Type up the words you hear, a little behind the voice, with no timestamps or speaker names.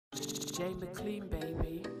Jay McLean,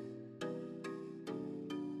 baby.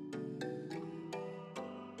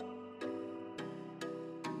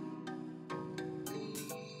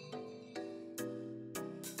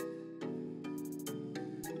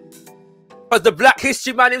 But the Black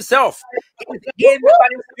History Man himself is in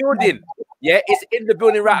the building. Yeah, it's in the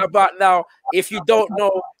building right about now. If you don't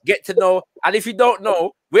know, get to know. And if you don't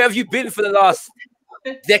know, where have you been for the last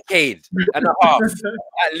decade and a half?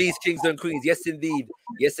 At least Kings and Queens. Yes, indeed.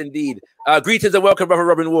 Yes, indeed. Greetings and welcome, Brother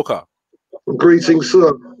Robin Walker. Greetings,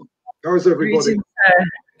 sir. How's everybody? Greetings,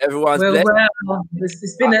 Everyone's blessed. Well,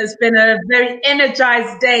 it's been a very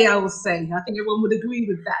energized day, I will say. I think everyone would agree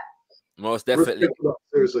with that. Most definitely.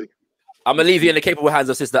 Seriously. I'm going to leave you in the capable hands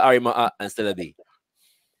of Sister Arima and Stella B.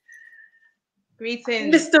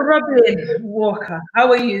 Greetings. Mr. Robin Walker, how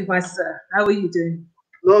are you, my sir? How are you doing?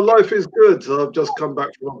 No, life is good. I've just come back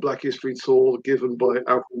from a Black History tour given by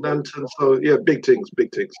Alfred Nanton. So, yeah, big things,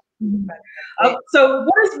 big things. So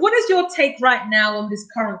what is your take right now on this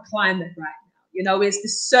current climate right now? You know, is the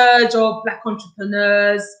surge of Black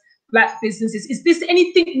entrepreneurs, Black businesses, is this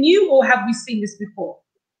anything new or have we seen this before?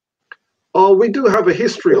 We do have a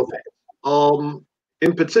history of it.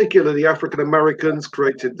 In particular, the African Americans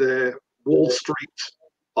created their Wall Street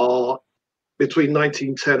between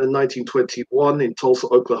 1910 and 1921 in Tulsa,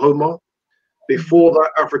 Oklahoma. Before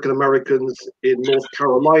that, African Americans in North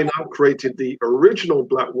Carolina created the original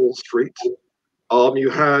Black Wall Street.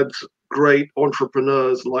 You had great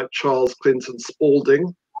entrepreneurs like Charles Clinton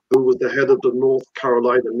Spalding, who was the head of the North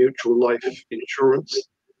Carolina Mutual Life Insurance,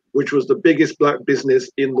 which was the biggest Black business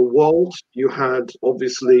in the world. You had,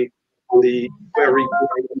 obviously, the very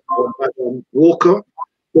great Madam Walker.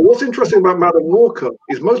 But what's interesting about Madam Walker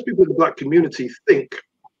is most people in the Black community think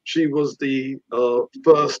she was the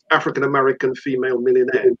first African-American female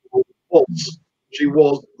millionaire. False. She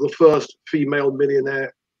was the first female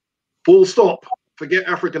millionaire. Full stop. Forget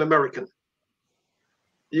African-American.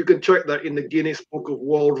 You can check that in the Guinness Book of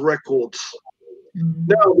World Records.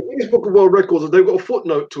 Now, the Guinness Book of World Records, they've got a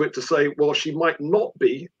footnote to it to say, well, she might not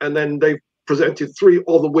be. And then they've presented 3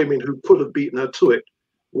 other women who could have beaten her to it,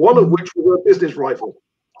 one of which was her business rival.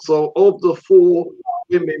 So of the 4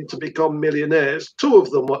 women to become millionaires, 2 of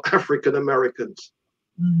them were African Americans.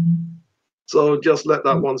 So just let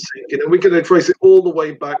that one sink in. And we can then trace it all the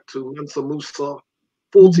way back to Mansa Musa,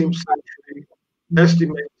 14th century,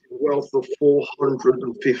 estimated wealth of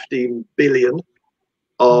 415 billion.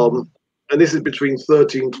 And this is between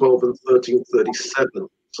 1312 and 1337.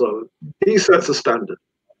 So he sets a standard.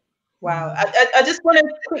 Wow. I just want to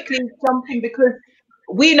quickly jump in because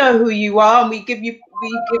we know who you are and we give you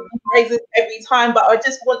praises every time, but I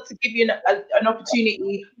just want to give you an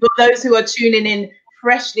opportunity for those who are tuning in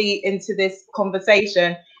freshly into this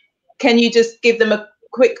conversation. Can you just give them a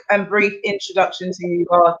quick and brief introduction to who you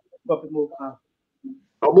are, Robin Walker?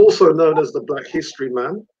 I'm also known as the Black History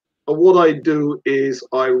Man. And what I do is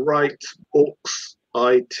I write books,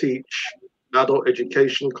 I teach adult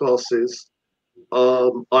education classes.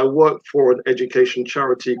 I work for an education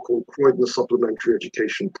charity called Croydon Supplementary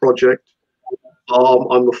Education Project.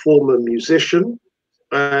 I'm a former musician.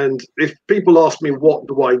 And if people ask me what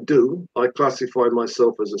do I do, I classify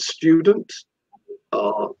myself as a student,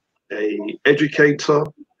 an educator,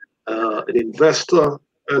 an investor,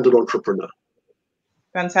 and an entrepreneur.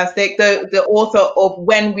 Fantastic. The author of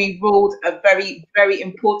When We Ruled, a very, very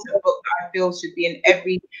important book that I feel should be in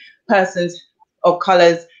every person's of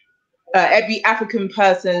colors, every African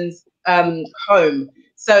person's home.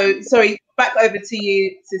 So, sorry, back over to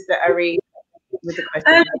you, Sister Ari, with the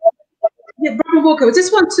question. Yeah, Brother Walker, I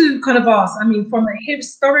just want to kind of ask, I mean, from a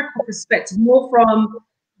historical perspective, more from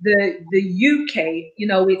the UK, you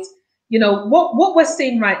know, it's, you know, what we're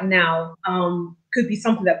seeing right now could be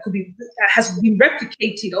something that has been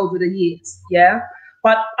replicated over the years, yeah.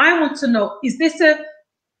 But I want to know: is this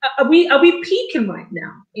are we peaking right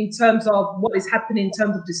now in terms of what is happening in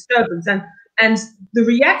terms of disturbance and the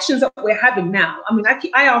reactions that we're having now? I mean,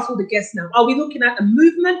 I ask all the guests now: are we looking at a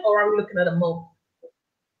movement or are we looking at a moment?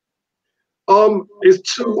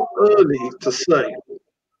 It's too early to say,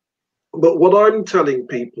 but what I'm telling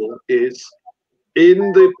people is,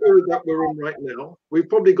 in the period that we're in right now, we've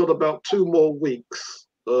probably got about 2 more weeks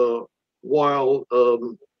while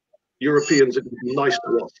Europeans are nice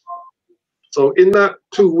to us. So in that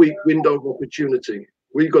 2-week window of opportunity,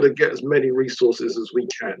 we've got to get as many resources as we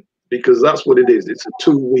can, because that's what it is. It's a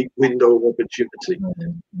 2-week window of opportunity.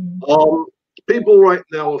 People right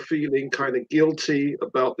now are feeling kind of guilty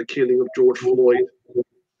about the killing of George Floyd.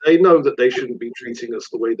 They know that they shouldn't be treating us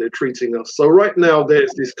the way they're treating us. So right now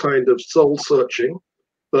there's this kind of soul searching,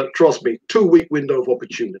 but trust me, 2-week window of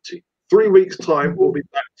opportunity. 3 weeks' time, we'll be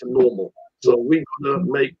back to normal. So we're gonna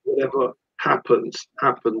make whatever happens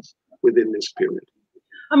within this period.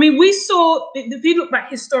 I mean, we saw, if you look back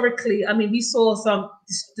historically, I mean, we saw some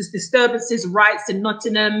disturbances, riots in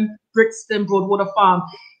Nottingham, Brixton, Broadwater Farm.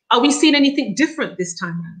 Are we seeing anything different this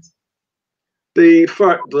time around? The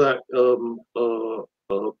fact that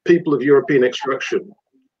people of European extraction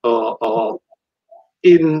are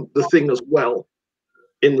in the thing as well,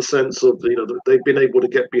 in the sense of, you know, that they've been able to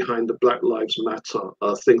get behind the Black Lives Matter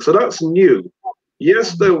thing. So that's new.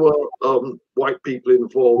 Yes, there were white people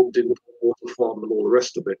involved in the water farm and all the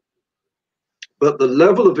rest of it. But the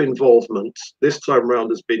level of involvement this time around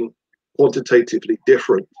has been quantitatively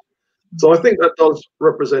different. So I think that does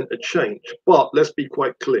represent a change. But let's be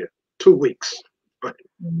quite clear, 2 weeks. Right?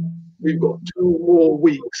 We've got 2 more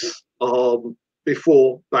weeks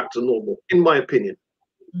before back to normal, in my opinion.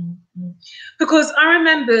 Because I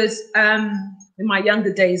remember in my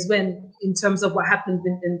younger days when, in terms of what happened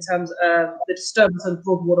in terms of the disturbance on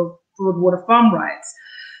Broadwater Farm riots,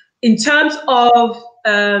 in terms of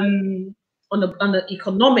on the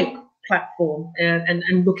economic platform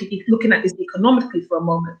and looking at this economically for a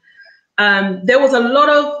moment, there was a lot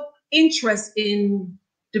of interest in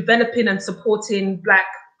developing and supporting Black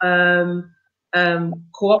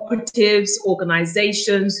cooperatives,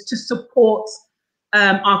 organizations to support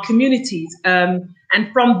our communities,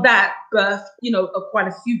 and from that birth, you know, quite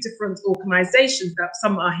a few different organizations that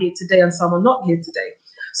some are here today and some are not here today.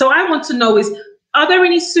 So I want to know are there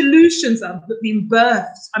any solutions that have been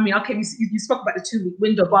birthed? I mean, okay, you spoke about the 2-week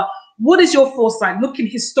window, but what is your foresight looking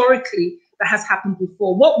historically that has happened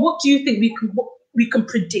before? What do you think we can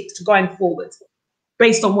predict going forward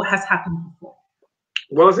based on what has happened before?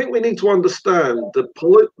 Well, I think we need to understand the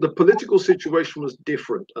political situation was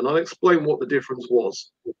different, and I'll explain what the difference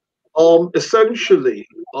was. Essentially,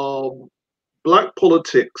 Black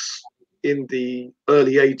politics in the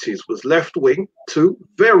early 80s was left-wing to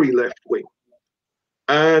very left-wing.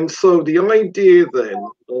 And so the idea then,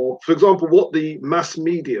 for example, what the mass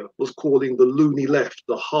media was calling the loony left,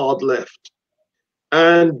 the hard left,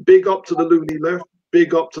 and big up to the loony left,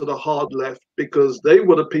 big up to the hard left, because they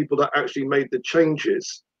were the people that actually made the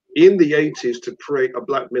changes in the 80s to create a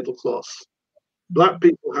Black middle class. Black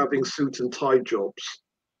people having suit and tie jobs,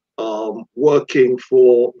 working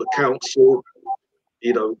for the council,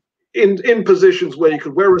 you know, in positions where you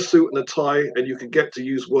could wear a suit and a tie and you could get to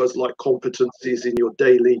use words like competencies in your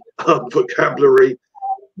daily vocabulary.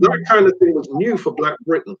 That kind of thing was new for Black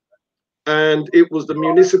Britain. And it was the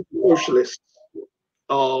municipal socialists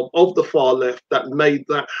of the far left that made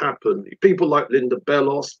that happen. People like Linda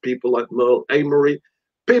Bellos, people like Merle Amory,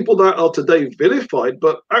 people that are today vilified,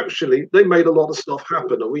 but actually they made a lot of stuff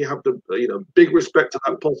happen, and we have the, you know, big respect to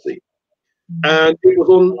that posse. And it was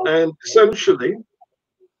on, and essentially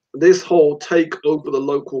this whole take over the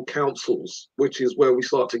local councils, which is where we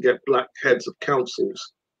start to get Black heads of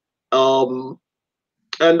councils, and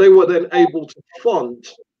they were then able to fund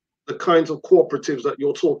the kinds of cooperatives that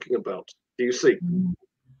you're talking about. Do you see?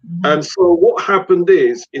 And so what happened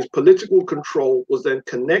is political control was then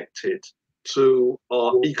connected to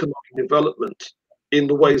economic development in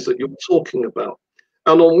the ways that you're talking about.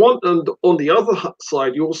 And on the other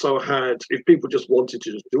side, you also had, if people just wanted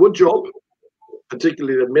to just do a job,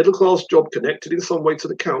 particularly the middle class job connected in some way to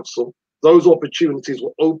the council, those opportunities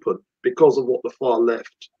were open because of what the far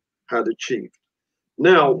left had achieved.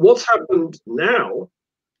 Now, what's happened now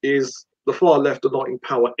is the far left are not in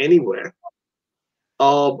power anywhere. A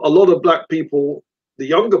lot of Black people, the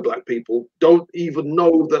younger Black people, don't even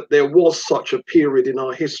know that there was such a period in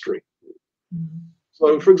our history.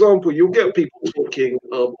 So, for example, you'll get people talking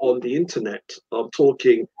on the internet,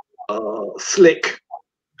 talking slick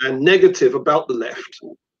and negative about the left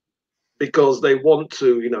because they want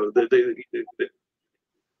to, you know,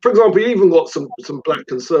 for example, you even got some Black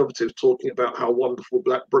conservatives talking about how wonderful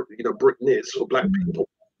Britain is for Black people,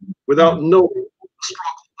 without knowing the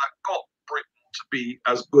struggle that got Britain to be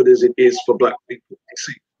as good as it is for Black people. You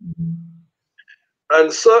see.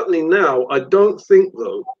 And certainly now, I don't think,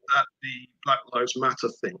 though, that the Black Lives Matter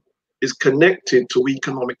thing is connected to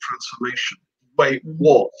economic transformation the way it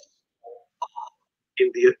was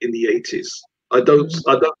in the 80s. I don't think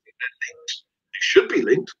they're linked. They should be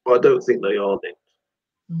linked, but I don't think they are linked.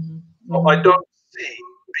 So I don't see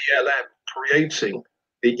BLM creating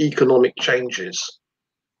the economic changes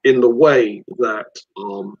in the way that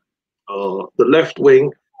the left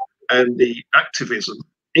wing and the activism,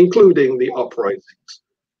 including the uprisings,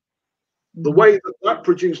 the way that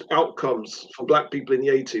produced outcomes for Black people in the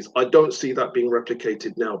 80s, I don't see that being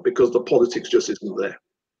replicated now because the politics just isn't there.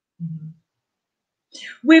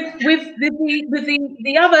 With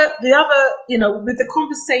the other, you know, with the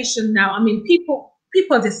conversation now, I mean, people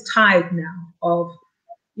are just tired now of,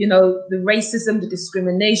 you know, the racism, the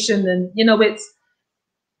discrimination, and you know,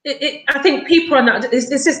 I think people are not. It's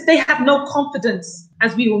just they have no confidence,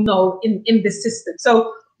 as we all know, in the system.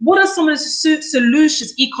 So, what are some of the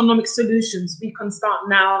solutions, economic solutions, we can start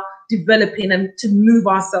now developing and to move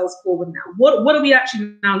ourselves forward now? What are we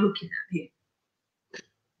actually now looking at here?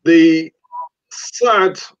 The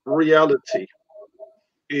sad reality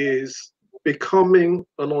is becoming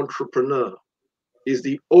an entrepreneur is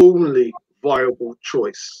the only viable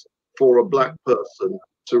choice for a Black person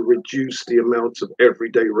to reduce the amount of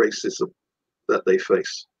everyday racism that they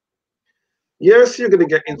face. Yes, you're going to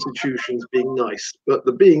get institutions being nice, but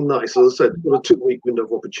the being nice, as I said, got a 2-week window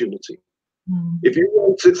of opportunity. If you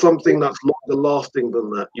want something that's longer lasting than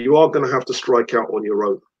that, you are going to have to strike out on your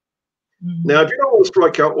own. Now, if you don't want to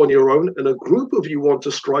strike out on your own and a group of you want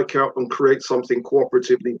to strike out and create something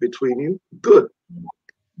cooperatively between you, good.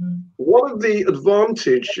 One of the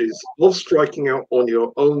advantages of striking out on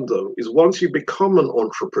your own, though, is once you become an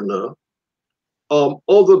entrepreneur,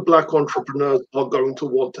 other Black entrepreneurs are going to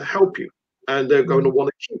want to help you and they're going to want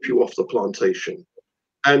to keep you off the plantation.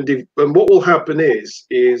 And what will happen is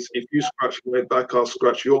if you scratch my back, I'll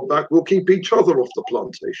scratch your back, we'll keep each other off the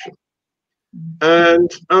plantation.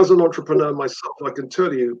 And as an entrepreneur myself, I can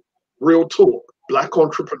tell you, real talk, Black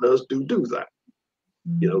entrepreneurs do that.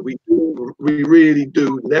 You know, we really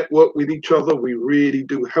do network with each other. We really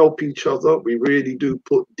do help each other. We really do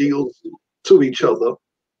put deals to each other.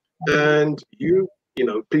 And you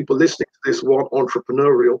know, people listening to this want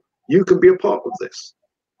entrepreneurial, you can be a part of this.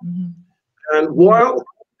 And while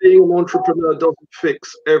being an entrepreneur doesn't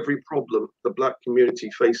fix every problem the Black community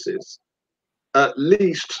faces, at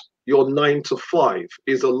least your 9 to 5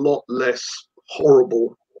 is a lot less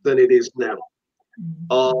horrible than it is now.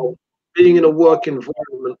 Being in a work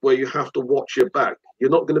environment where you have to watch your back, you're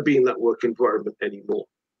not going to be in that work environment anymore.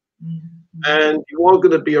 And you are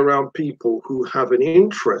going to be around people who have an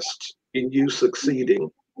interest in you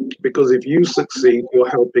succeeding, because if you succeed, you're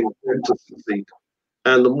helping them to succeed.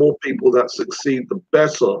 And the more people that succeed, the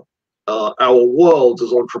better our world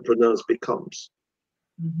as entrepreneurs becomes.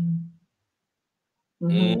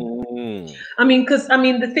 I mean, because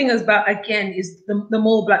the thing is about, again, is the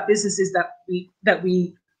more Black businesses that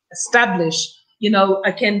we establish, you know,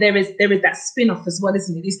 again, there is that spin-off as well,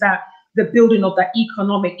 isn't it? It's that the building of that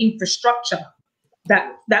economic infrastructure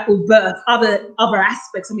that will birth other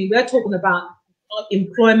aspects. I mean, we're talking about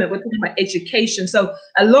employment, we're talking about education. So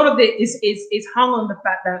a lot of it is hung on the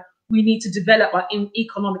fact that we need to develop our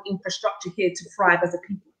economic infrastructure here to thrive as a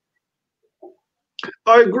people.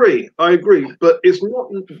 I agree, but it's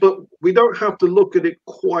not. But we don't have to look at it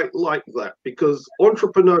quite like that, because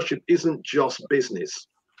entrepreneurship isn't just business.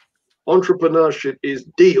 Entrepreneurship is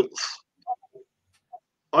deals.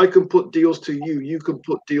 I can put deals to you, you can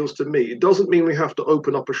put deals to me. It doesn't mean we have to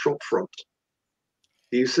open up a shop front.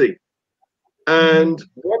 You see? And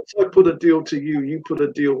once I put a deal to you, you put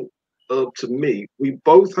a deal to me, we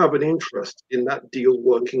both have an interest in that deal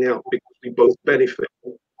working out because we both benefit.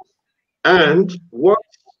 And once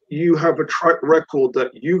you have a track record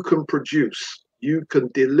that you can produce, you can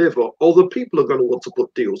deliver, other people are going to want to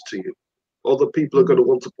put deals to you. Other people are going to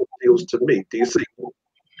want to put deals to me. Do you see?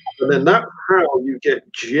 And then that's how you get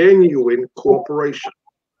genuine cooperation.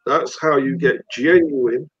 That's how you get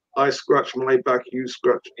genuine, I scratch my back, you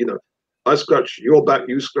scratch, you know, I scratch your back,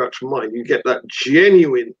 you scratch mine. You get that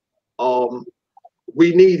genuine,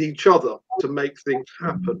 we need each other to make things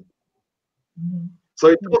happen. So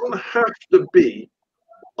it doesn't have to be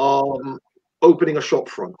opening a shop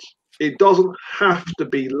front. It doesn't have to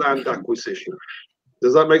be land acquisition.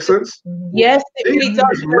 Does that make sense? Yes, it really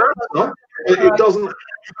does. It doesn't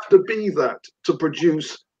have to be that to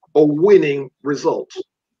produce a winning result.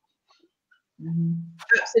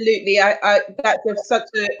 Absolutely. That's such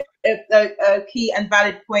a key and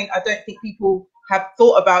valid point. I don't think people have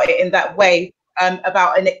thought about it in that way,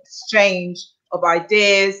 about an exchange of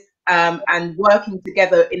ideas and working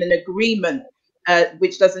together in an agreement,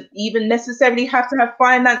 which doesn't even necessarily have to have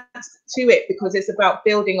finance to it, because it's about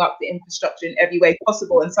building up the infrastructure in every way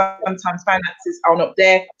possible. And sometimes finances are not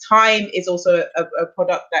there. Time is also a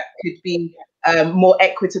product that could be more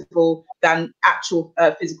equitable than actual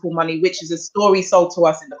physical money, which is a story sold to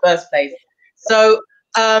us in the first place. So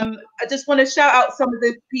I just want to shout out some of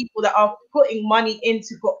the people that are putting money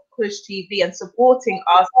into gotKushTV and supporting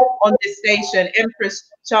us on this station. Empress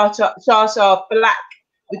Shasha Black,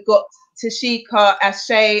 we've got Tashika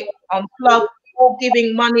Ashe on Plug, all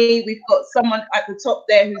giving money. We've got someone at the top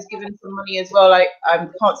there who's given some money as well. I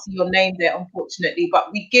can't see your name there, unfortunately,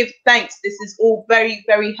 but we give thanks. This is all very,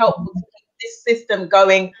 very helpful to keep this system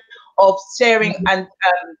going of sharing and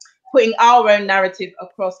putting our own narrative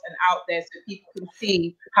across and out there so people can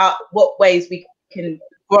see what ways we can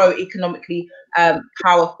grow economically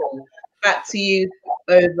powerful. Back to you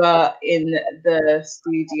over in the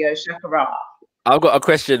studio, Shakara. I've got a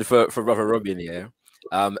question for Brother Robin here.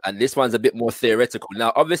 And this one's a bit more theoretical.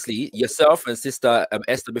 Now, obviously, yourself and Sister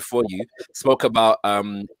Esther before you spoke about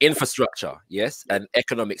infrastructure, yes, and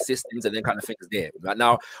economic systems and then kind of things there. Right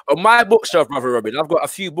now, on my bookshelf, Brother Robin, I've got a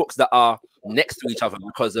few books that are next to each other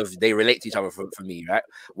because they relate to each other for me, right?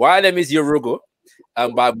 One of them is Yorugo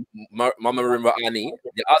by Mama Rimba Ani.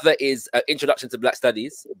 The other is Introduction to Black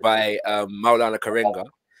Studies by Maulana Karenga.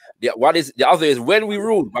 The other is When We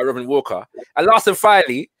Ruled by Reverend Walker. And last and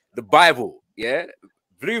finally, the Bible, yeah,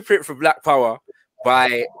 Blueprint for Black Power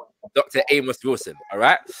by Dr. Amos Wilson. All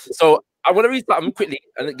right. So I want to read something quickly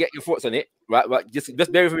and get your thoughts on it. Right. But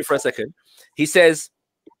just bear with me for a second. He says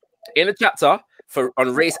in a chapter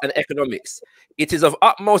on race and economics, it is of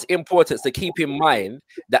utmost importance to keep in mind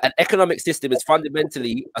that an economic system is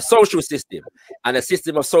fundamentally a social system and a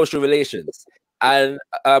system of social relations. And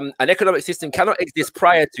an economic system cannot exist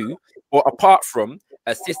prior to or apart from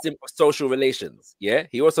a system of social relations. Yeah.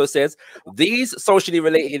 He also says these socially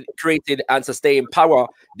related, created, and sustained power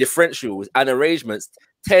differentials and arrangements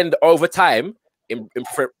tend over time, in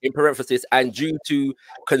parenthesis, and due to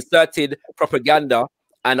concerted propaganda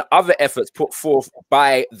and other efforts put forth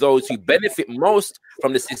by those who benefit most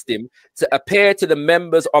from the system, to appear to the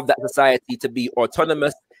members of that society to be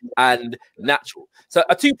autonomous and natural. So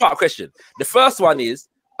a two-part question. The first one is,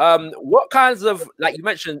 what kinds of, like you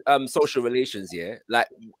mentioned, social relations here, like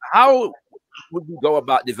how would you go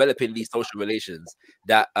about developing these social relations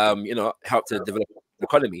that, you know, help to develop the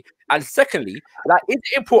economy? And secondly, like, is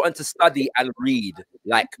it important to study and read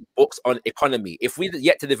like books on economy if we've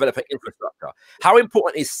yet to develop an infrastructure? How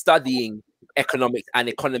important is studying economics and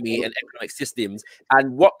economy and economic systems?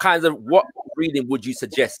 And what reading would you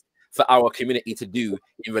suggest for our community to do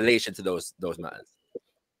in relation to those matters?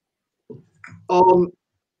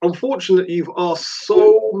 Unfortunately, you've asked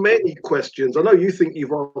so many questions. I know you think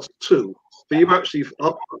you've asked two, but you've actually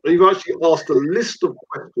asked a list of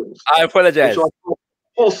questions. I apologize. Which I can't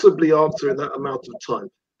possibly answer in that amount of time.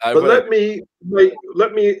 But let me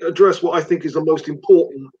address what I think is the most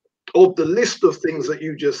important of the list of things that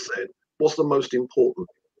you just said. What's the most important?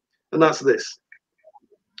 And that's this.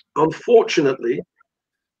 Unfortunately,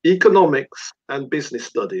 economics and business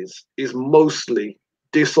studies is mostly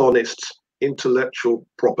dishonest intellectual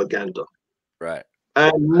propaganda. Right.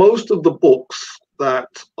 And most of the books that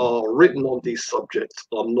are written on these subjects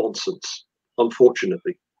are nonsense,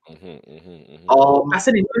 unfortunately. That's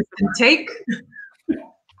an interesting take.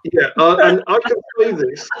 Yeah, and I can say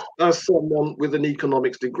this as someone with an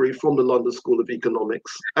economics degree from the London School of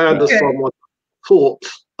Economics, and as someone who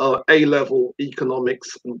taught A-level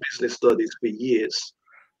economics and business studies for years.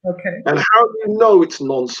 Okay. And how you know it's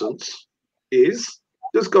nonsense is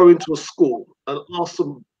just go into a school and ask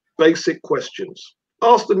some basic questions.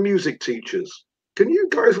 Ask the music teachers, can you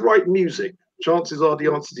guys write music? Chances are the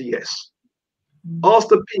answer is yes. Ask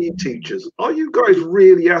the PE teachers, are you guys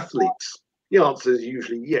really athletes? The answer is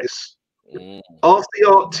usually yes. Ask the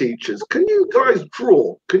art teachers, can you guys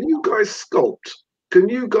draw? Can you guys sculpt? Can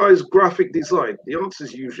you guys graphic design? The answer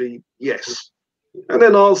is usually yes. And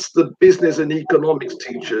then ask the business and economics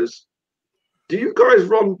teachers, do you guys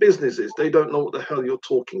run businesses? They don't know what the hell you're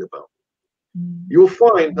talking about. You'll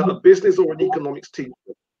find that a business or an economics teacher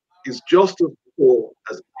is just as poor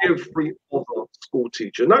as every other school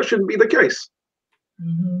teacher. And that shouldn't be the case.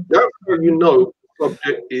 That's how you know the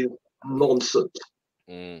subject is nonsense.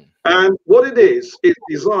 And what it is, it's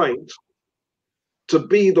designed to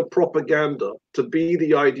be the propaganda, to be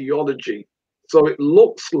the ideology. So it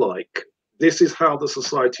looks like this is how the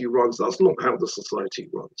society runs. That's not how the society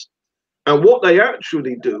runs. And what they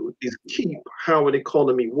actually do is keep how an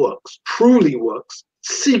economy works, truly works,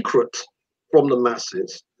 secret from the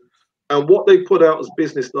masses. And what they put out as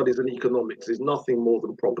business studies and economics is nothing more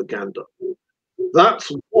than propaganda.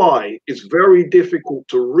 That's why it's very difficult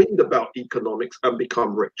to read about economics and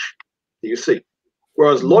become rich, you see.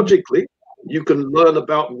 Whereas logically, you can learn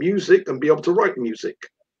about music and be able to write music.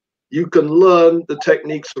 You can learn the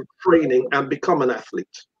techniques of training and become an athlete.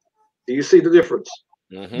 Do you see the difference?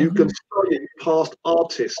 You can study past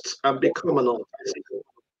artists and become an artist.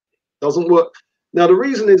 Doesn't work. Now, the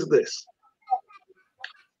reason is this.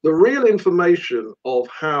 The real information of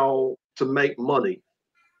how to make money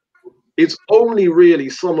it's only really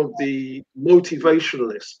some of the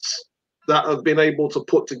motivationalists that have been able to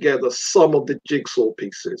put together some of the jigsaw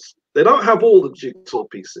pieces. They don't have all the jigsaw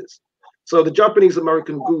pieces. So the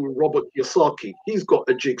Japanese-American guru, Robert Kiyosaki, he's got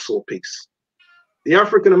a jigsaw piece. The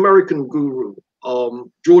African-American guru,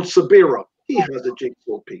 George Sabira, he has a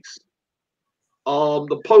jigsaw piece.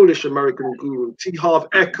 The Polish-American guru, T. Harv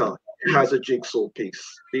Eker, he has a jigsaw piece.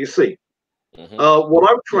 Do you see? What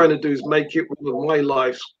I'm trying to do is make it one of my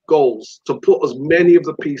life's goals to put as many of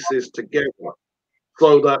the pieces together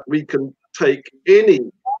so that we can take any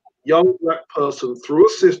young black person through a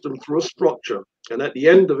system, through a structure, and at the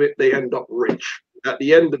end of it, they end up rich. At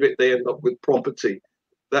the end of it, they end up with property.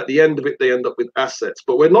 At the end of it, they end up with assets.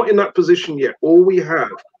 But we're not in that position yet. All we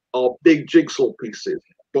have are big jigsaw pieces.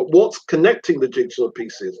 But what's connecting the jigsaw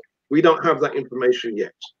pieces, we don't have that information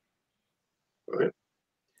yet. Right?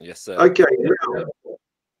 Yes, sir. Okay. Now,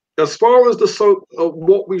 as far as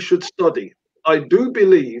what we should study, I do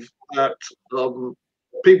believe that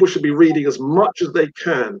people should be reading as much as they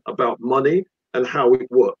can about money and how it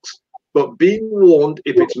works. But be warned,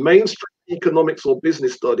 if it's mainstream economics or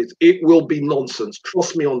business studies, it will be nonsense.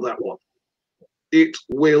 Trust me on that one. It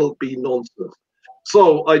will be nonsense.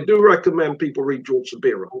 So I do recommend people read George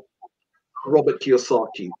Sabira, Robert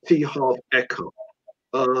Kiyosaki, T. Harv Eker.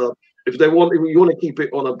 If you want to keep it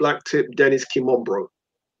on a black tip, Dennis Kimombro,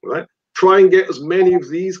 right? Try and get as many of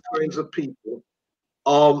these kinds of people,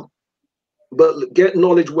 but get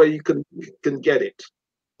knowledge where you can get it.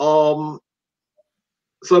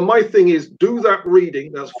 So my thing is, do that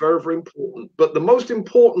reading. That's very, very important. But the most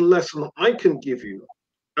important lesson I can give you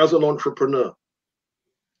as an entrepreneur,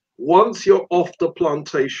 once you're off the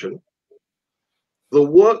plantation, the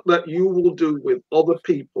work that you will do with other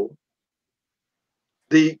people,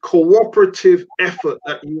 the cooperative effort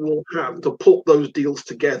that you will have to put those deals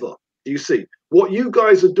together. Do you see? What you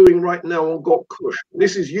guys are doing right now on gotKush,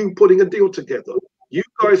 this is you putting a deal together. You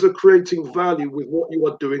guys are creating value with what you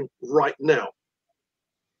are doing right now.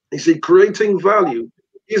 You see, creating value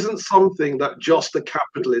isn't something that just the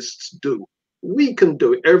capitalists do. We can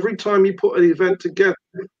do it. Every time you put an event together,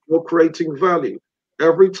 you're creating value.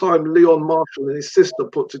 Every time Leon Marshall and his sister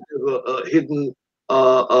put together a hidden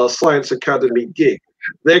Science Academy gig,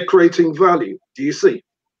 they're creating value. Do you see?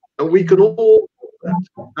 And we can all do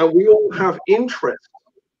that. And we all have interest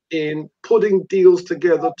in putting deals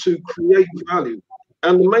together to create value.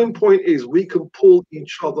 And the main point is we can pull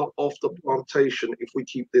each other off the plantation if we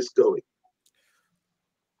keep this going.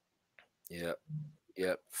 Yeah.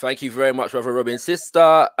 Yeah. Thank you very much, Brother Robin.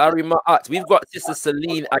 Sister Arimaat, we've got Sister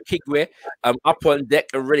Celine Akigwe up on deck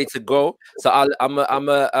and ready to go. So I'd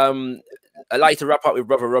like to wrap up with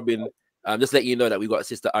Brother Robin. Just let you know that we've got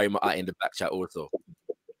Sister Arimaat in the back chat also.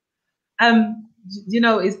 You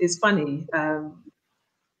know, it's funny.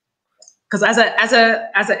 Because as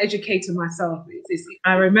an educator myself,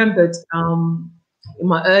 I remembered in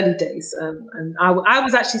my early days, and I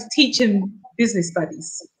was actually teaching business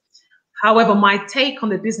studies. However, my take on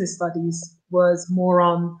the business studies was more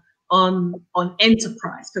on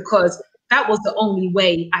enterprise, because that was the only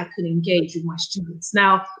way I could engage with my students.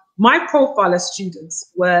 Now, my profile of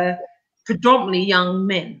students were predominantly young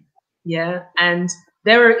men, yeah, and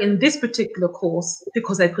they were in this particular course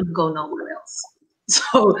because they couldn't go nowhere else.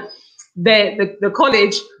 So the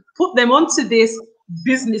college put them onto this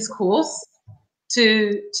business course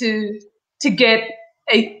to get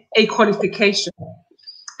a qualification.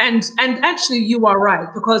 And actually, you are right,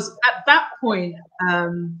 because at that point,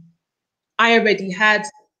 I already had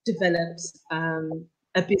developed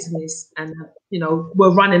a business, and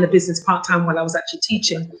were running a business part-time while I was actually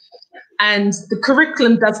teaching. And the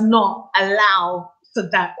curriculum does not allow for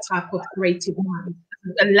that type of creative mind,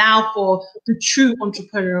 allow for the true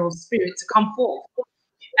entrepreneurial spirit to come forth.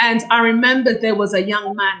 And I remember there was a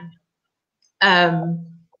young man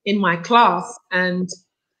in my class, and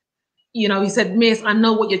he said, "Miss, I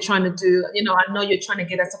know what you're trying to do. I know you're trying to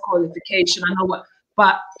get us a qualification. I know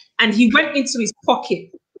what," and he went into his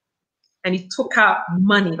pocket and he took out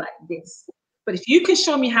money like this. "But if you can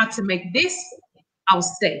show me how to make this, I'll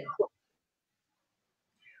stay."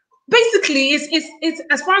 Basically, it's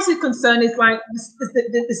as far as it's concerned, it's like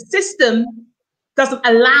the system doesn't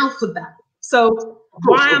allow for that. So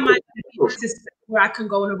why am I in a system where I can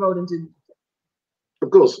go on the road and do it?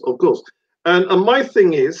 Of course. And my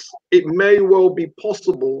thing is, it may well be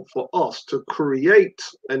possible for us to create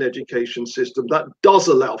an education system that does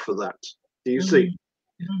allow for that. Do you see?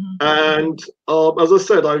 And as I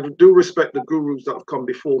said, I do respect the gurus that have come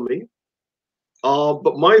before me.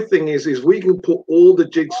 But my thing is we can put all the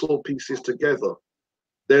jigsaw pieces together.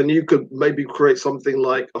 Then you could maybe create something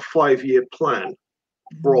like a 5-year plan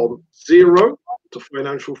from 0 to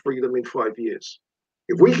financial freedom in 5 years.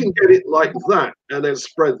 If we can get it like that and then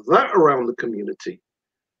spread that around the community,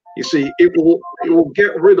 you see, it will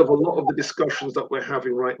get rid of a lot of the discussions that we're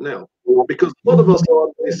having right now. Because a lot of us are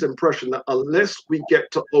under this impression that unless we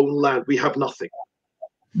get to own land, we have nothing.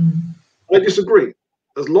 I disagree.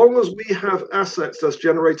 As long as we have assets that's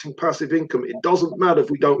generating passive income, it doesn't matter if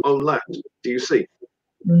we don't own land. Do you see?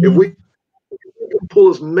 If we can pull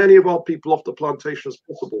as many of our people off the plantation as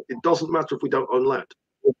possible, it doesn't matter if we don't own land.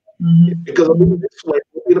 Because I mean, this way,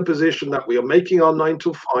 we're in a position that we are making our 9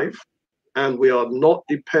 to 5, and we are not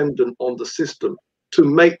dependent on the system to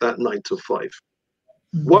make that 9 to 5.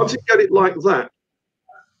 Once you get it like that,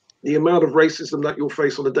 the amount of racism that you'll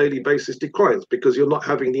face on a daily basis declines because you're not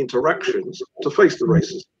having the interactions to face the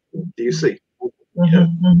racism. Do you see? Yeah.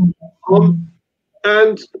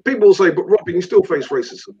 And people will say, but Robin, you still face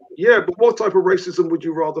racism. Yeah, but what type of racism would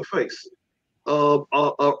you rather face? A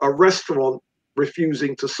restaurant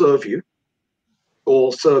refusing to serve you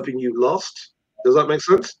or serving you last? Does that make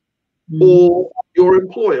sense? Or your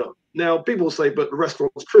employer? Now, people say, but the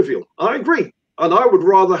restaurant's trivial. I agree. And I would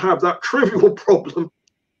rather have that trivial problem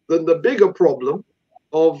than the bigger problem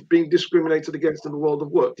of being discriminated against in the world of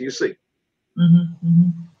work. Do you see?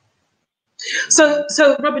 So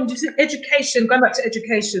Robin, do you think education, going back to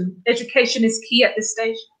education is key at this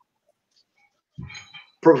stage?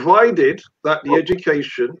 Provided that the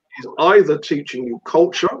education is either teaching you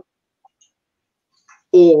culture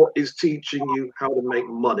or is teaching you how to make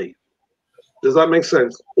money. Does that make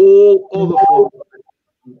sense? All other forms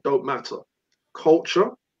don't matter.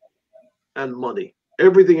 Culture and money.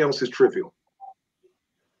 Everything else is trivial.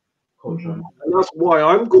 And that's why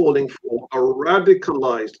I'm calling for a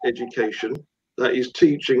radicalized education that is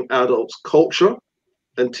teaching adults culture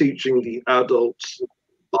and teaching the adults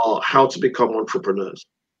how to become entrepreneurs.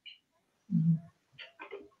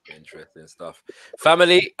 Interesting stuff.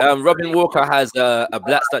 Family, Robin Walker has a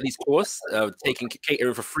Black Studies course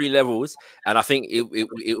catering for 3 levels, and I think it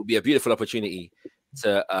will be a beautiful opportunity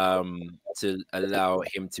to allow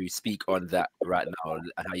him to speak on that right now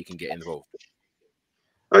and how you can get involved.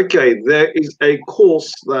 Okay, there is a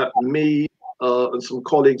course that me and some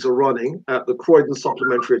colleagues are running at the Croydon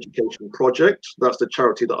Supplementary Education Project. That's the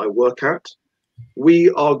charity that I work at. We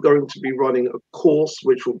are going to be running a course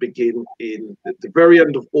which will begin in the very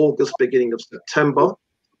end of August, beginning of September.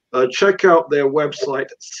 Check out their website,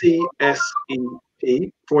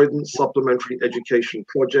 CSEP, Croydon Supplementary Education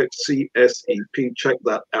Project, CSEP. Check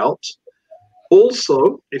that out.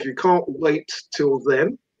 Also, if you can't wait till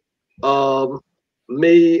then,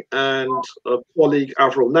 me and a colleague,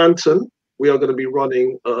 Avril Nanton, we are going to be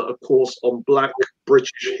running a course on Black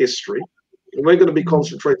British history. And we're going to be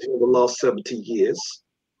concentrating on the last 70 years.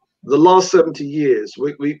 The last 70 years,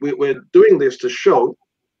 we're doing this to show,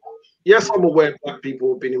 yes, I'm aware Black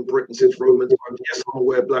people have been in Britain since Roman times. Yes, I'm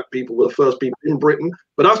aware Black people were the first people in Britain,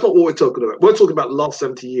 but that's not what we're talking about. We're talking about the last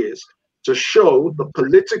 70 years to show the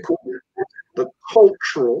political, the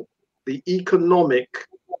cultural, the economic,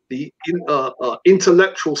 the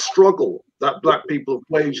intellectual struggle that Black people have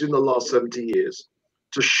waged in the last 70 years,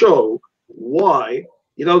 to show why,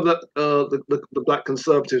 you know, that the Black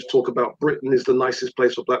conservatives talk about Britain is the nicest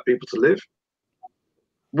place for Black people to live.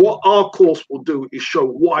 What our course will do is show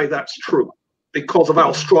why that's true, because of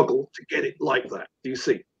our struggle to get it like that. Do you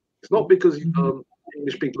see? It's not because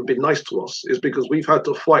English people have been nice to us. It's because we've had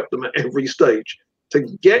to fight them at every stage to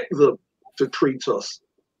get them to treat us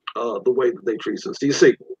the way that they treat us. Do you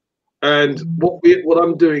see? And what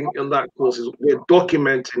I'm doing in that course is we're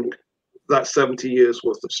documenting that 70 years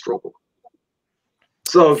worth of struggle.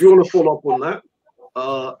 So if you want to follow up on that,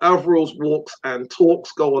 Avril's Walks and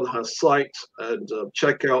Talks, go on her site and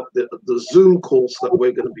check out the Zoom course that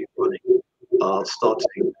we're going to be running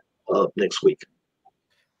starting next week.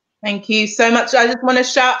 Thank you so much. I just want to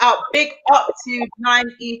shout out big up to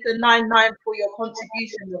 9Ether99 for your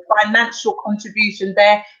contribution, your financial contribution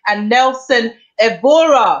there, and Nelson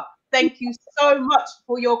Evora. Thank you so much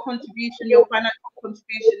for your contribution, your financial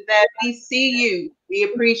contribution there. We see you. We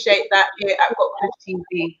appreciate that here at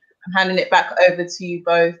gotKushTV. I'm handing it back over to you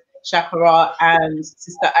both, Shakara and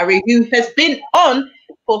Sister Ari, who has been on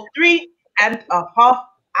for 3.5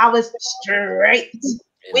 hours straight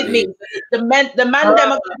with me. The man them are going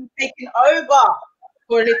to be taking over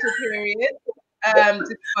for a little period to have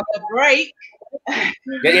a break.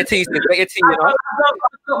 Get your tea, get your tea, you know. I've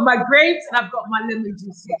got my grapes and I've got my lemon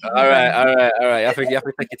juice. All right. I think you have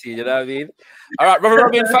to take your tea, you know what I mean? All right,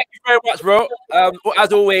 Robin, thank you very much, bro.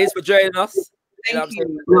 As always, for joining us. Thank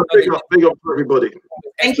you. Big up for everybody.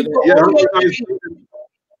 Thank you.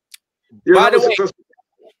 By the way,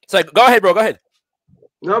 so go ahead, bro. Go ahead.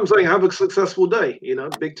 No, I'm saying have a successful day. You know,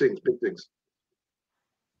 big things, big things.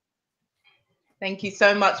 Thank you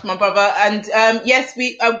so much, my brother. And yes,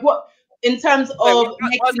 we what in terms of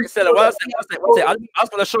I just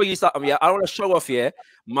want to show you something. Yeah, I want to show off. Yeah,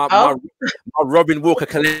 my Robin Walker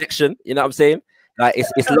collection. You know what I'm saying? Like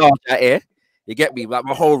it's large out here. You get me? Like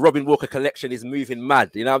my whole Robin Walker collection is moving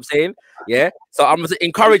mad. You know what I'm saying? Yeah. So I'm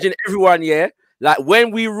encouraging everyone. Yeah. Like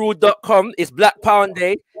when we rule.com, it's Black Pound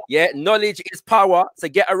Day. Yeah. Knowledge is power. So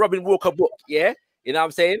get a Robin Walker book. Yeah. You know what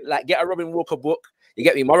I'm saying? Like get a Robin Walker book. You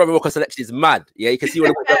get me? My Robin Walker selection is mad. Yeah, you can see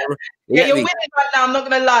what you're winning right now. I'm not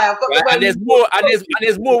gonna lie. I've got right? And there's more, and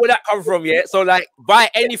there's more where that come from. Yeah, so like buy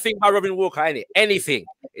anything by Robin Walker, innit? Anything.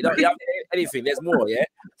 You know, anything. There's more. Yeah.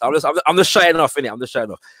 So I'm just showing off, innit? I'm just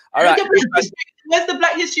showing off. All right. Where's the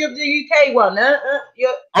Black History of the UK one?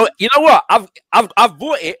 Oh, you know what? I've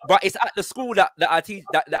bought it, but it's at the school that I teach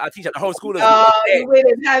that I teach at the whole school. You're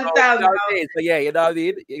winning hands down. So yeah, you know what I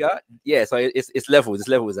mean? Yeah. So it's levels. It's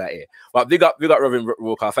levels out here. But big up Robin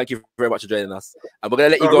Walker. Thank you very much for joining us, and we're gonna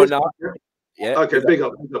let you go now. Yeah. Okay. Big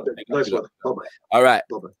up. Nice one. Bye-bye. All right.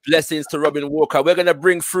 Bye-bye. Blessings to Robin Walker. We're gonna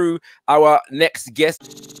bring through our next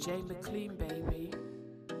guest. Jay McLean, baby.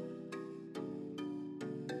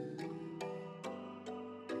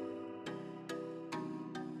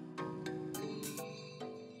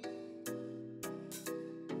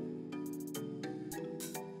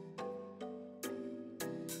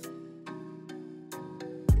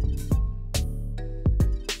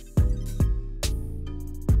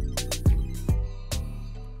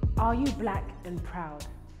 Are you black and proud?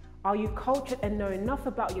 Are you cultured and know enough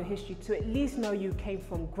about your history to at least know you came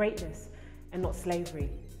from greatness and not slavery?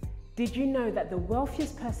 Did you know that the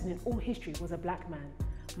wealthiest person in all history was a black man,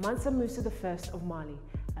 Mansa Musa I of Mali,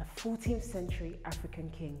 a 14th century African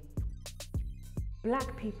king?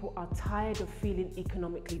 Black people are tired of feeling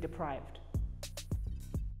economically deprived.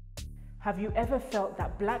 Have you ever felt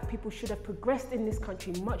that black people should have progressed in this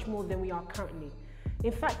country much more than we are currently?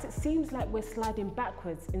 In fact, it seems like we're sliding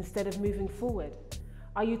backwards instead of moving forward.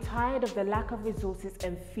 Are you tired of the lack of resources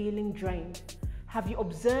and feeling drained? Have you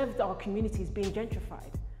observed our communities being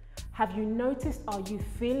gentrified? Have you noticed our youth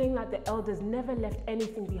feeling like the elders never left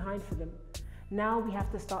anything behind for them? Now we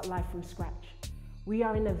have to start life from scratch. We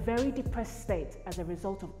are in a very depressed state as a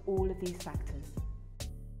result of all of these factors.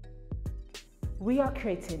 We are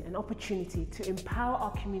creating an opportunity to empower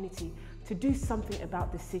our community to do something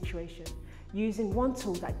about this situation, using one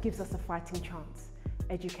tool that gives us a fighting chance: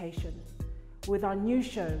 education. With our new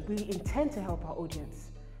show, we intend to help our audience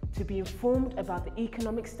to be informed about the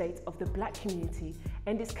economic state of the black community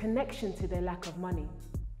and its connection to their lack of money,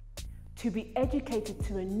 to be educated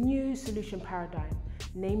to a new solution paradigm,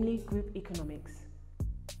 namely group economics.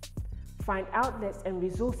 Find outlets and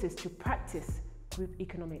resources to practice group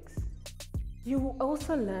economics. You will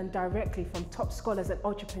also learn directly from top scholars and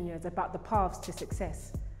entrepreneurs about the paths to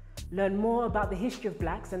success. Learn more about the history of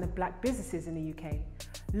blacks and the black businesses in the UK.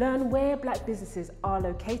 Learn where black businesses are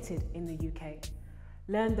located in the UK.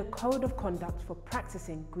 Learn the code of conduct for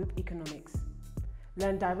practicing group economics.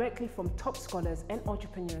 Learn directly from top scholars and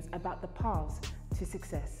entrepreneurs about the paths to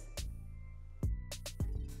success.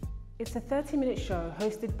 It's a 30-minute show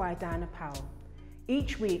hosted by Diana Powell.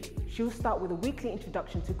 Each week, she'll start with a weekly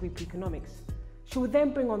introduction to group economics. She will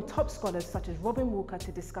then bring on top scholars such as Robin Walker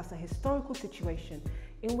to discuss a historical situation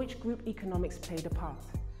in which group economics played a part.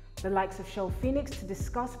 The likes of Shell Phoenix to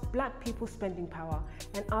discuss black people's spending power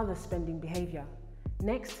and other spending behaviour.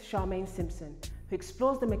 Next, Charmaine Simpson, who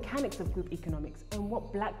explores the mechanics of group economics and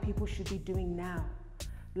what black people should be doing now.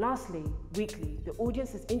 Lastly, weekly, the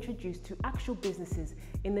audience is introduced to actual businesses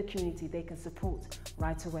in the community they can support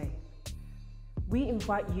right away. We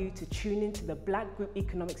invite you to tune into the Black Group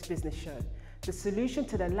Economics Business Show, the solution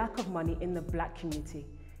to the lack of money in the black community,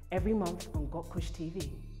 every month on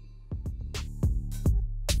gotKushTV.